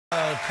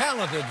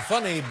talented,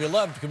 funny,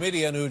 beloved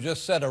comedian who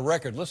just set a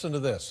record. Listen to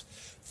this.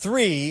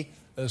 3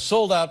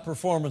 sold-out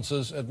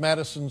performances at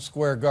Madison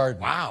Square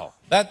Garden. Wow.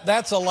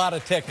 That's a lot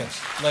of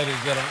tickets, ladies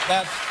and gentlemen.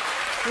 That's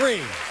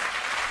 3.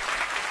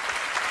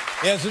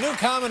 He has a new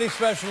comedy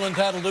special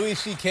entitled Louis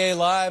C.K.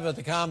 Live at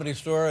the Comedy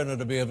Store, and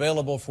it'll be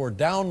available for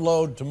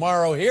download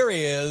tomorrow. Here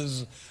he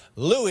is,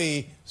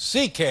 Louis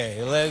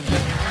C.K. Ladies and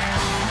gentlemen.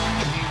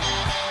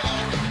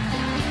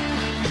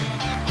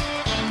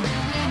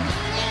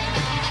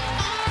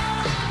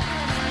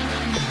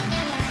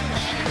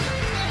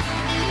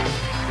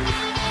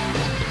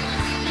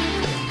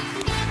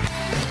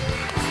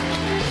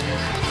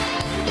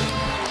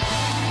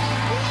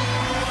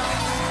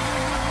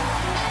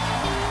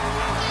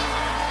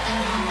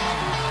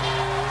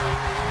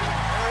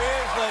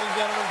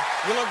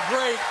 You look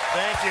great.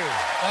 Thank you.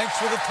 Thanks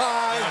for the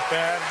tie. Not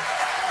bad.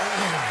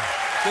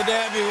 Good to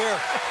have you here.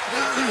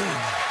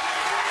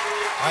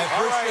 I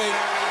appreciate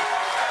it.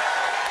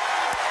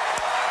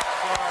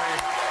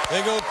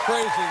 They go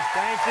crazy.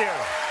 Thank you.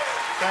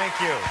 Thank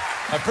you.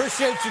 I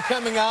appreciate you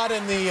coming out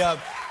in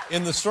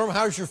the storm.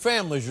 How's your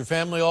family? Is your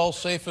family all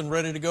safe and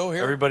ready to go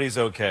here? Everybody's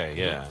okay,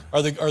 yeah.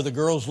 Are the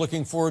girls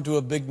looking forward to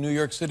a big New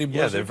York City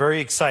blizzard? Yeah, they're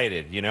very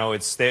excited. You know,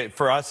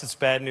 for us it's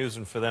bad news,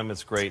 and for them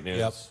it's great news.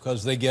 Yep,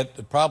 because they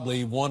get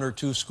probably 1 or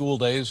 2 school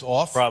days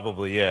off.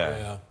 Probably,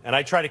 yeah. And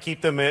I try to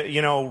keep them,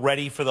 you know,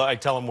 ready for I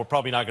tell them we're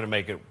probably not going to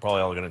make it. We're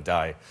probably all going to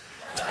die.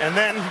 And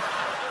then...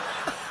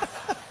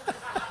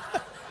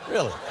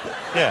 Really?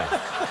 Yeah.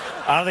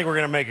 I don't think we're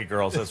going to make it,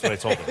 girls. That's what I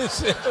told them.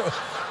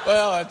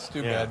 Well, that's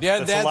too bad. Yeah,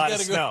 that's a lot of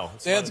snow.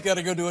 Dad's got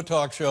to go do a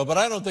talk show, but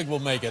I don't think we'll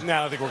make it. No,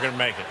 I don't think we're going to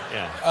make it,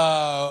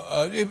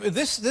 yeah.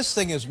 This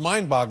thing is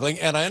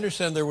mind-boggling, and I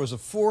understand there was a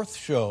 4th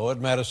show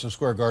at Madison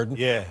Square Garden,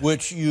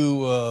 which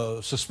you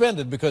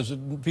suspended because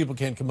people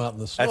can't come out in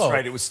the snow. That's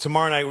right. It was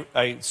tomorrow night.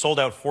 I sold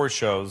out 4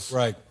 shows.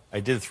 Right.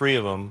 I did 3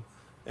 of them.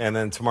 And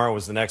then tomorrow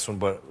was the next one,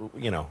 but,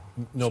 you know,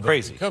 it's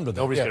crazy. Come to that.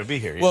 Nobody's going to be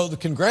here. Well,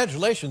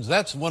 congratulations.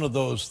 That's one of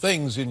those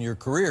things in your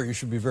career you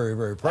should be very,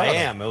 very proud of. I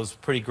am. It was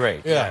pretty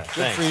great. Yeah,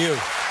 good for you.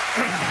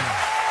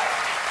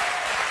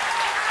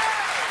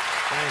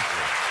 Thank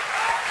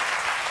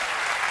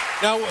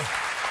you. Now,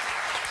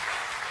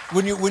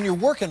 when you're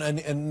working an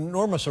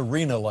enormous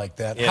arena like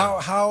that,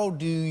 how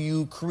do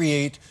you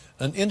create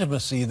an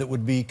intimacy that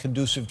would be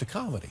conducive to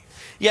comedy?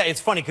 Yeah,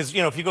 it's funny because,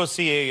 you know, if you go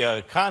see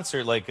a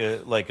concert like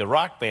a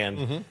rock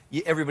band,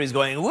 everybody's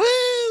going,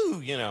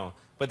 woo, you know.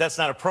 But that's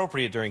not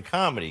appropriate during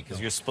comedy because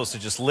you're supposed to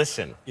just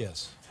listen.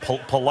 Yes.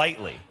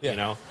 Politely, you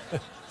know.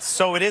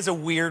 So it is a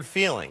weird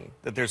feeling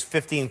that there's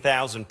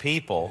 15,000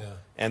 people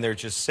and they're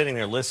just sitting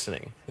there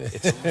listening.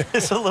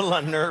 It's a little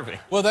unnerving.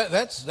 Well,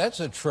 that's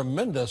a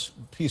tremendous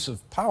piece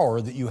of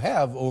power that you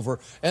have over,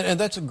 and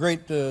that's a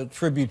great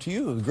tribute to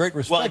you, great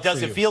respect. Well, it does.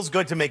 For you. It feels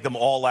good to make them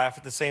all laugh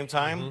at the same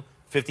time.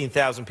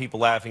 15,000 people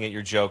laughing at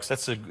your jokes.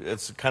 That's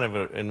kind of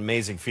an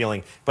amazing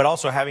feeling. But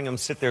also having them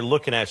sit there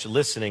looking at you,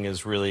 listening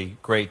is really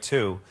great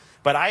too.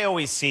 But I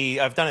always see,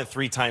 I've done it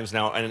 3 times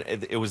now, and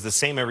it was the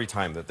same every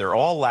time, that they're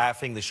all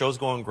laughing, the show's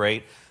going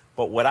great.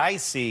 But what I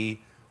see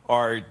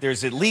are,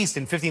 there's at least,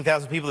 in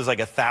 15,000 people, there's like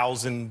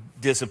 1,000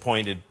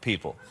 disappointed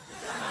people.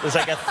 There's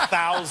like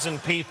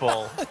 1,000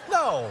 people.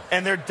 No.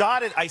 And they're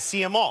dotted, I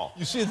see them all.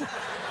 You see them?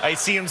 I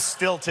see them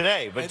still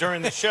today, but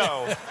during the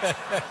show,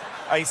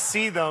 I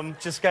see them,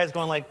 just guys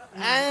going like,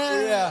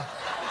 Yeah.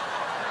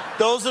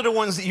 Those are the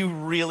ones that you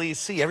really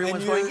see.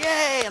 Everyone's going,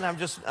 yay, and I'm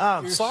just, oh,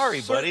 I'm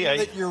sorry, buddy.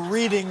 That you're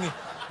reading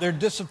their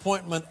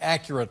disappointment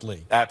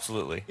accurately.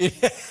 Absolutely.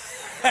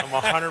 I'm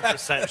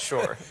 100%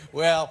 sure.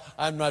 Well,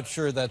 I'm not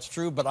sure that's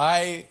true, but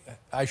I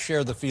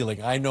share the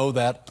feeling. I know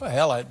that. Well,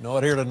 hell, I know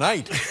it here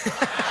tonight.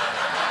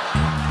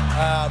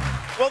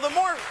 Well,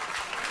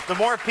 the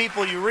more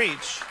people you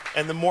reach,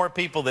 and the more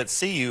people that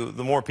see you,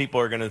 the more people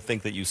are going to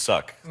think that you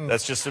suck.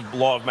 That's just a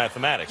law of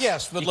mathematics.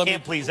 Yes, but you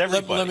can't please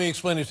everybody. Let me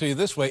explain it to you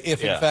this way.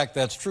 If, in fact,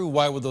 that's true,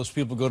 why would those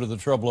people go to the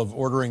trouble of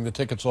ordering the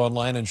tickets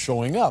online and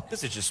showing up?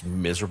 This is just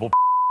miserable.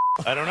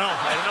 I don't know.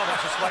 They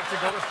just like to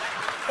go to...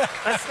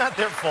 That's not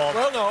their fault.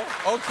 Well, no.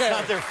 Okay. It's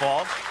not their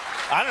fault.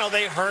 I don't know.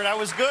 They heard I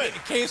was good.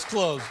 Case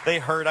closed. They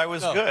heard I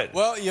was good.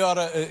 Well, you ought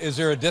to... Is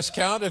there a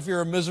discount if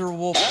you're a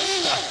miserable...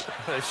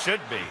 There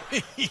should be.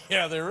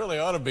 Yeah, there really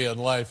ought to be in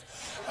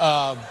life.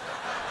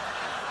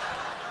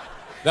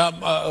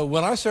 Now,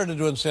 when I started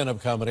doing stand-up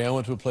comedy, I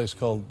went to a place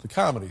called the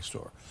Comedy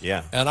Store.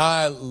 Yeah. And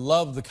I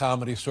love the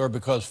Comedy Store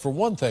because, for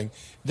one thing,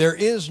 there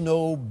is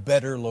no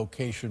better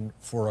location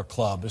for a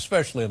club,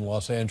 especially in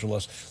Los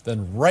Angeles,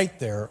 than right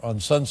there on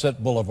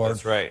Sunset Boulevard.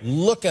 That's right.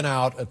 Looking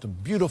out at the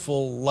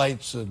beautiful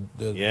lights at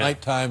the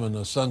nighttime and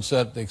the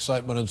sunset, the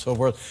excitement and so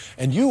forth.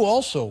 And you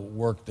also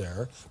worked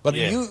there, but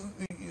you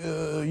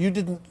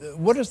didn't...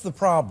 What is the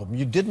problem?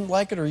 You didn't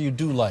like it or you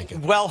do like it?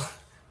 Well...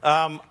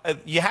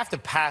 you have to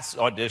pass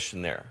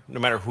audition there,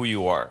 no matter who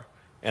you are.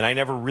 And I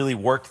never really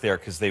worked there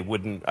because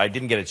I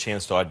didn't get a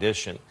chance to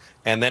audition.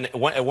 And then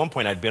at one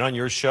point, I'd been on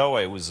your show.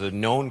 I was a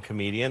known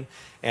comedian.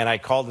 And I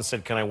called and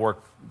said, can I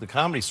work the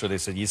Comedy Store? They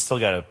said, you still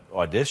got to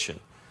audition.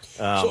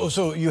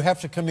 So you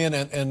have to come in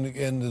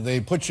and they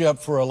put you up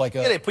for like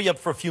a... Yeah, they put you up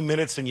for a few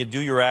minutes and you do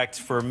your act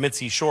for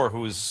Mitzi Shore,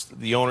 who is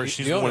the owner.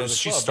 She's the one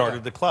she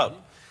started the club.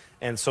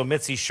 And so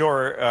Mitzi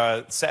Shore,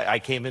 I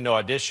came in to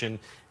audition,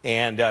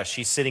 and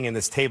she's sitting in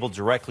this table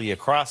directly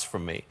across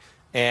from me.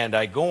 And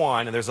I go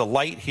on, and there's a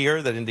light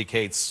here that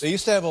indicates... They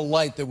used to have a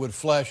light that would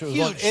flash. It was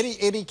like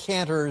Eddie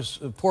Cantor's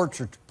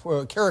portrait,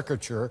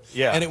 caricature,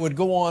 and it would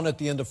go on at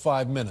the end of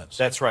 5 minutes.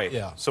 That's right.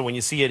 Yeah. So when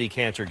you see Eddie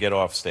Cantor, get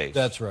off stage.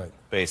 That's right.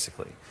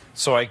 Basically.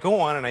 So I go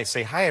on, and I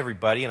say, hi,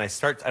 everybody, and I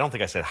start... I don't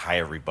think I said hi,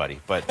 everybody,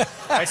 but...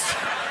 Hey,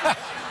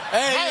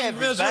 hi, you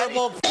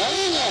miserable...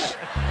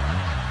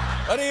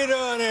 What are you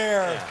doing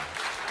here?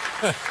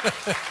 Yeah.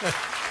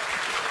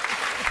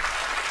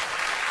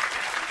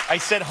 I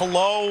said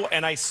hello,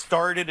 and I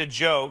started a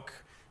joke,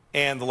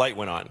 and the light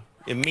went on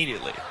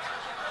immediately.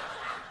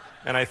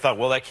 And I thought,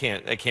 well, that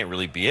can't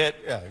really be it.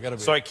 Yeah, it gotta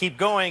be. So I keep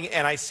going,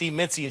 and I see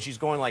Mitzi, and she's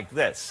going like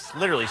this.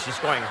 Literally, she's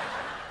going,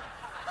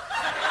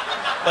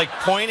 like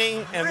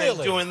pointing and then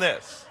doing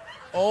this.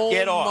 Oh,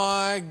 get off.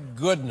 My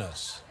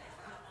goodness.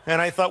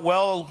 And I thought,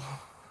 well,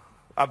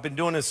 I've been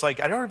doing this I'd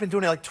already been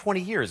doing it like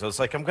 20 years. I was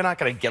like, I'm not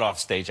going to get off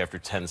stage after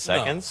 10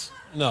 seconds.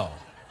 No.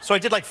 So I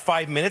did like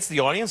 5 minutes. The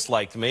audience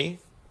liked me.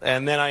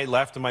 And then I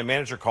left, and my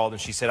manager called, and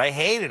she said, I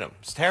hated him.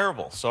 It's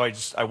terrible. So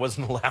I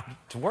wasn't allowed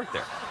to work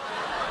there.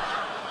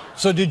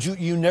 So did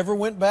you never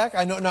went back?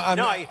 I know.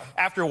 No,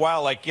 after a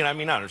while, I don't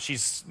know.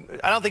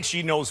 I don't think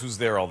she knows who's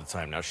there all the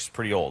time now. She's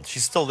pretty old.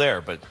 She's still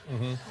there, but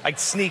I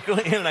sneak in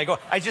and I go,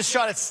 I just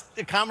shot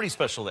a comedy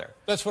special there.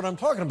 That's what I'm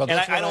talking about. And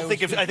I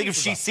think if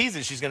she sees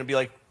it, she's going to be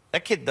like,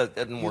 that kid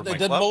doesn't work my club. It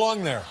doesn't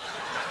belong there.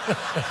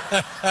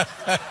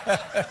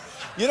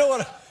 You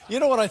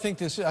know what I think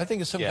this is? I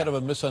think it's some kind of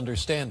a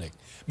misunderstanding.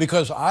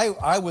 Because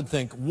I would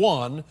think,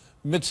 one,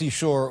 Mitzi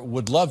Shore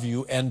would love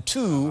you, and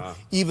two,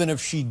 even if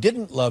she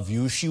didn't love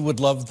you, she would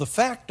love the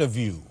fact of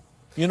you.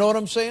 You know what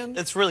I'm saying?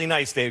 It's really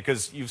nice, Dave,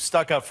 because you've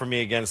stuck up for me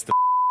against the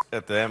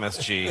at the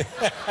MSG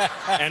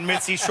and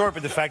Mitzi Shore,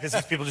 but the fact is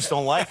these people just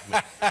don't like me.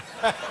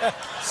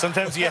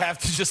 Sometimes you have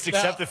to just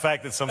accept the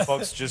fact that some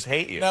folks just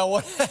hate you. Now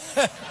what?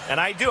 And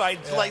I do. I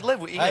live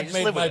with you. I've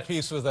made my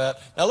peace with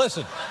that. Now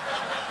listen.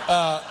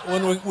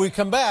 When we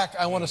come back,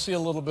 I want to see a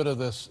little bit of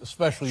this,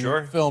 especially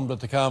you filmed at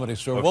the Comedy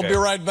Store. Okay. We'll be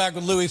right back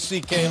with Louis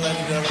C.K., ladies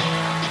and gentlemen.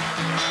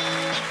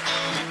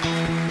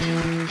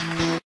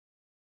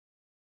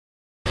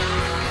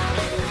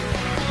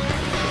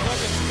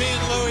 It's me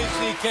and Louis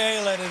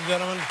C.K., ladies and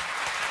gentlemen.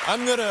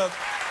 I'm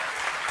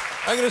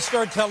gonna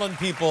start telling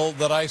people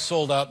that I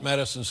sold out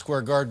Madison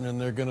Square Garden,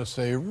 and they're gonna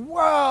say,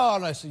 "Wow!"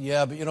 And I said,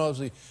 "Yeah, but you know,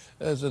 it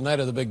was the night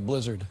of the big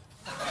blizzard."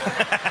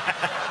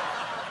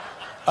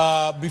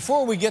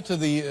 Before we get to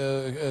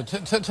the,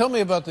 tell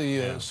me about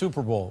the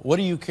Super Bowl. What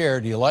do you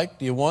care? Do you like?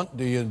 Do you want?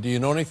 Do you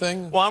know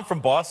anything? Well, I'm from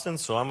Boston,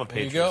 so I'm a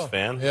Patriots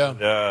fan.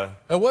 Yeah.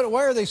 And,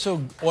 why are they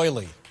so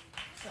oily?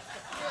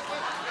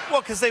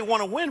 Well, because they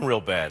want to win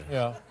real bad.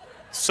 Yeah.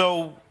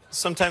 So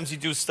sometimes you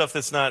do stuff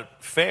that's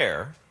not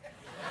fair,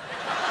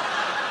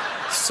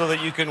 so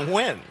that you can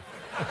win.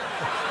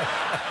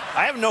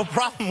 I have no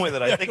problem with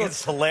it. I think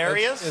it's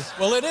hilarious.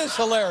 Well, it is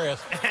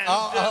hilarious.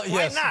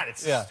 Why not?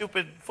 It's a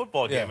stupid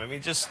football game. Yeah. I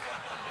mean, just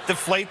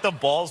deflate the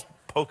balls,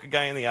 poke a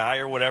guy in the eye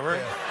or whatever.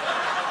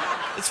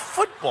 Yeah. It's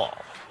football.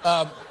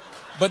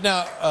 But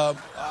now,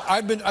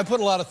 I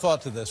put a lot of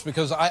thought to this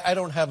because I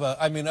don't have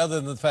other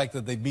than the fact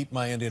that they beat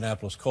my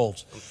Indianapolis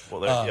Colts.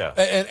 Well,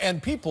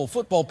 and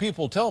football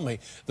people tell me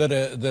that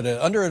an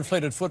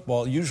underinflated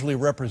football usually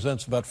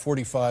represents about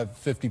 45,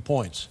 50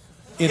 points.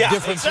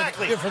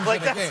 Exactly. Different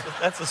game.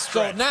 That's a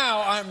stretch. So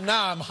now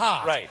I'm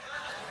hot. Right.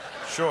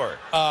 Sure.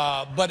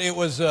 But it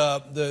was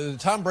the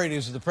Tom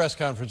Brady's at the press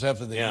conference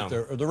after they beat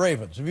the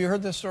Ravens. Have you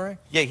heard this story?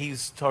 Yeah,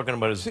 he's talking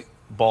about his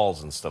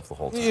balls and stuff the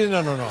whole time.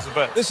 No.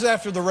 This is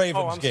after the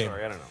Ravens game.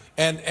 Sorry, I don't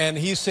know. And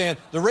he's saying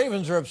the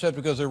Ravens are upset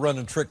because they're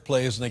running trick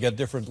plays and they got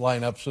different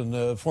lineups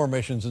and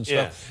formations and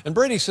stuff. Yeah. And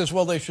Brady says,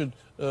 well, they should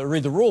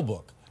read the rule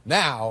book.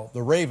 Now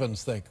the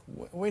Ravens think,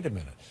 wait a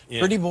minute.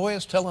 Pretty boy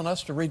is telling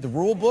us to read the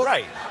rule book?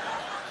 Right.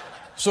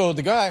 So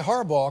the guy,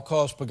 Harbaugh,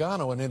 calls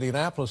Pagano in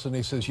Indianapolis, and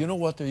he says, you know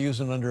what, they're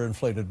using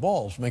underinflated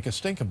balls. Make a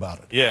stink about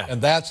it. Yeah.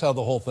 And that's how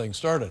the whole thing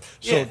started.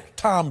 So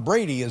Tom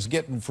Brady is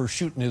getting, for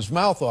shooting his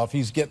mouth off,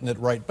 he's getting it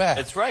right back.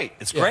 That's right.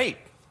 It's great.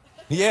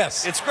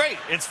 Yes. It's great.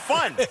 It's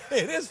fun.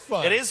 It is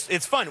fun.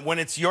 It's fun. When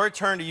it's your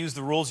turn to use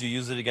the rules, you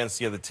use it against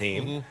the other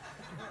team.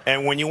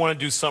 And when you want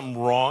to do something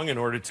wrong in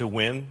order to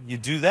win, you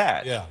do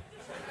that. Yeah.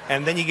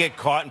 And then you get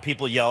caught and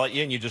people yell at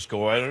you and you just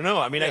go, I don't know.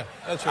 I mean,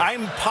 that's right.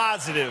 I'm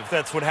positive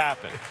that's what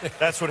happened.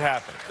 That's what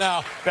happened.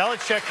 Now,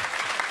 Belichick,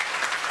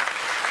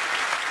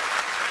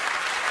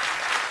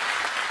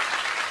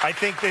 I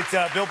think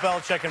that Bill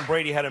Belichick and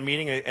Brady had a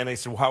meeting and they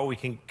said, how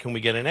can we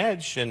get an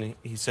edge? And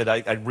he said,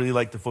 I'd really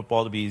like the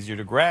football to be easier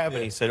to grab.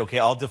 And he said, okay,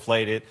 I'll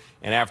deflate it.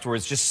 And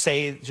afterwards, just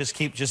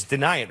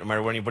deny it no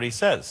matter what anybody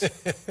says.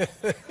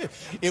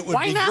 It would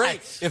be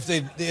great if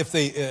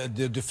they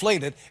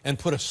deflate it and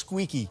put a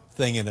squeaky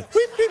thing in it.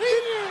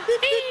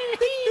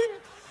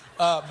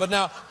 But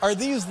now, are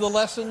these the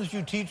lessons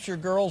you teach your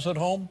girls at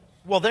home?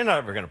 Well, they're not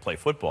ever going to play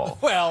football.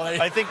 Well,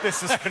 I think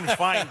this is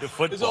confined to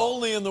football. It's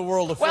only in the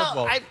world of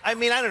football. Well, I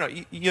mean, I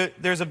don't know.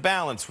 There's a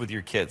balance with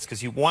your kids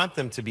because you want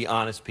them to be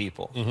honest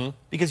people.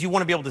 Because you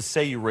want to be able to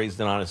say you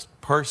raised an honest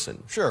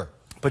person. Sure.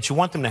 But you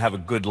want them to have a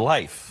good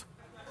life.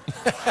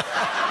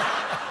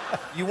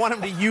 You want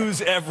them to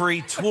use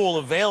every tool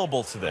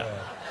available to them.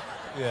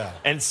 Yeah.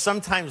 And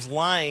sometimes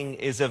lying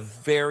is a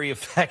very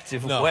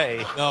effective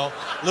way. No,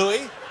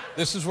 Louis,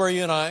 this is where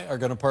you and I are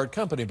going to part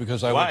company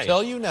because I Why? will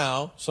tell you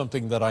now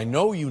something that I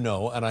know you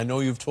know, and I know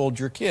you've told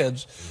your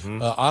kids.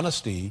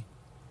 Honesty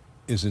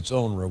is its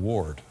own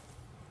reward.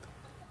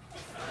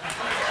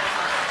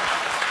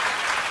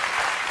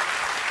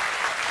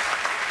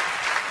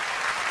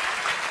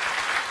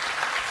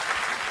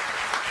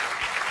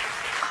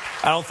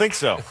 I don't think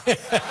so.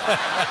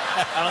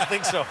 I don't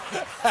think so.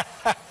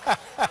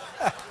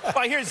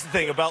 Well, here's the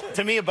thing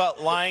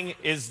about lying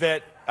is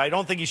that I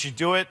don't think you should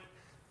do it,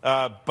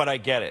 but I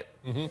get it.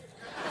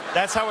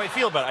 That's how I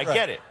feel about it. I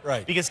get it.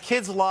 Right. Because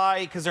kids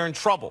lie because they're in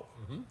trouble.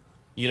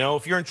 You know,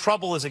 if you're in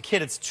trouble as a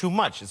kid, it's too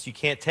much. You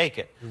can't take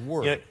it. You're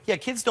worried. You know, yeah,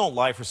 kids don't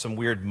lie for some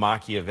weird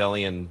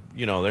Machiavellian,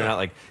 they're not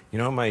like,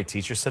 what my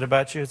teacher said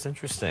about you? It's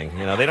interesting.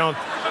 They're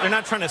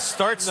not trying to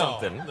start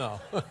something.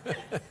 No.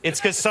 It's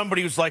because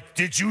somebody was like,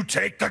 did you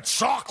take the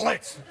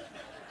chocolate?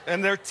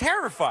 And they're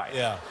terrified.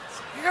 Yeah.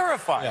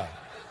 Terrified. Yeah.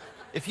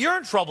 If you're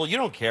in trouble, you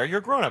don't care. You're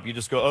a grown up. You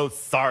just go, oh,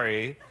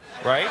 sorry.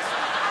 Right?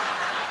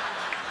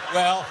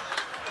 Well,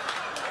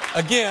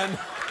 again,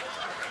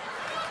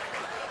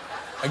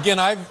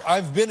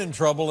 I've been in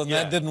trouble, and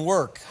that didn't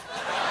work.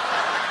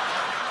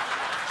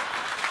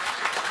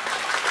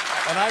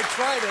 And I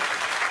tried it.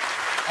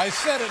 I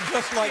said it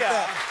just like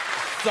that.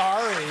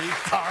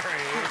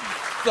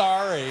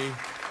 Sorry.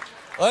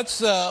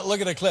 Let's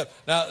look at a clip.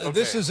 Now,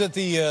 this is at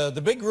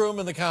the big room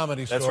in the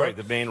Comedy Store. That's right,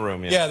 the main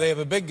room, Yeah, they have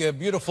a big,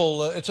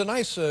 beautiful, it's a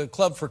nice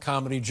club for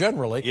comedy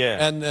generally.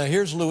 Yeah. And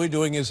here's Louis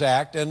doing his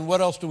act. And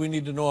what else do we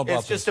need to know about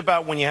It's just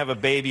about when you have a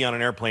baby on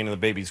an airplane and the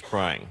baby's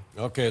crying.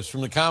 Okay, it's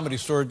from the Comedy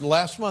Store.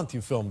 Last month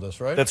you filmed this,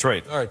 right? That's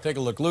right. All right, take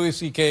a look. Louis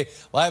C.K.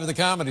 live at the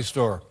Comedy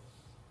Store.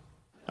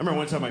 I remember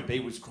one time my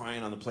baby was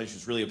crying on the plane. She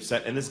was really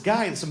upset. And this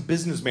guy, some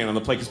businessman on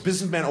the plane, because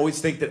businessmen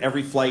always think that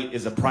every flight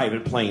is a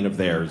private plane of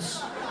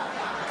theirs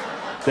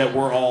that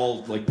we're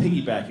all, like,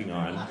 piggybacking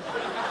on.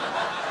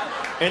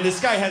 And this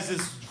guy has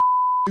this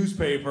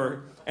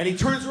newspaper, and he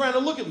turns around to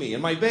look at me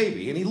and my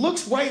baby, and he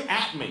looks right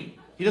at me.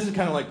 He doesn't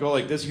kind of, like, go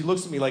like this. He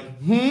looks at me like,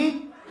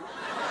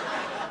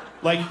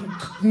 Like,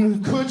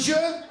 could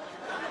ya?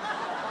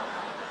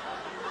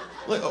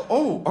 Like,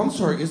 oh, I'm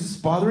sorry, is this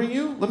bothering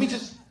you? Let me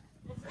just...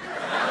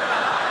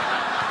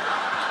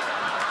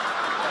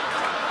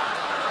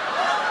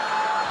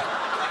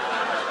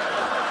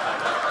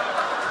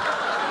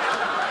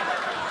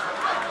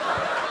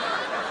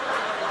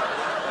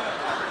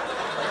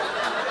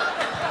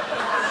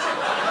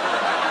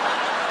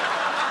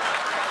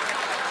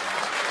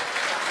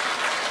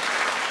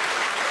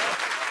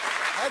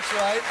 That's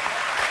right.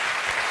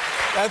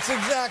 That's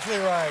exactly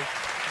right.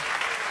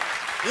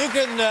 You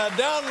can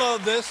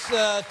download this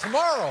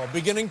tomorrow,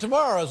 beginning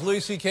tomorrow, as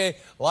Louis C.K.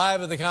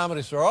 live at the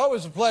Comedy Store.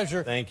 Always a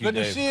pleasure. Thank you, Good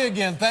Dave. to see you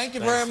again. Thank you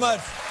very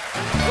much.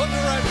 We'll be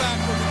right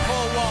back with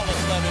Nicole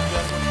Wallace.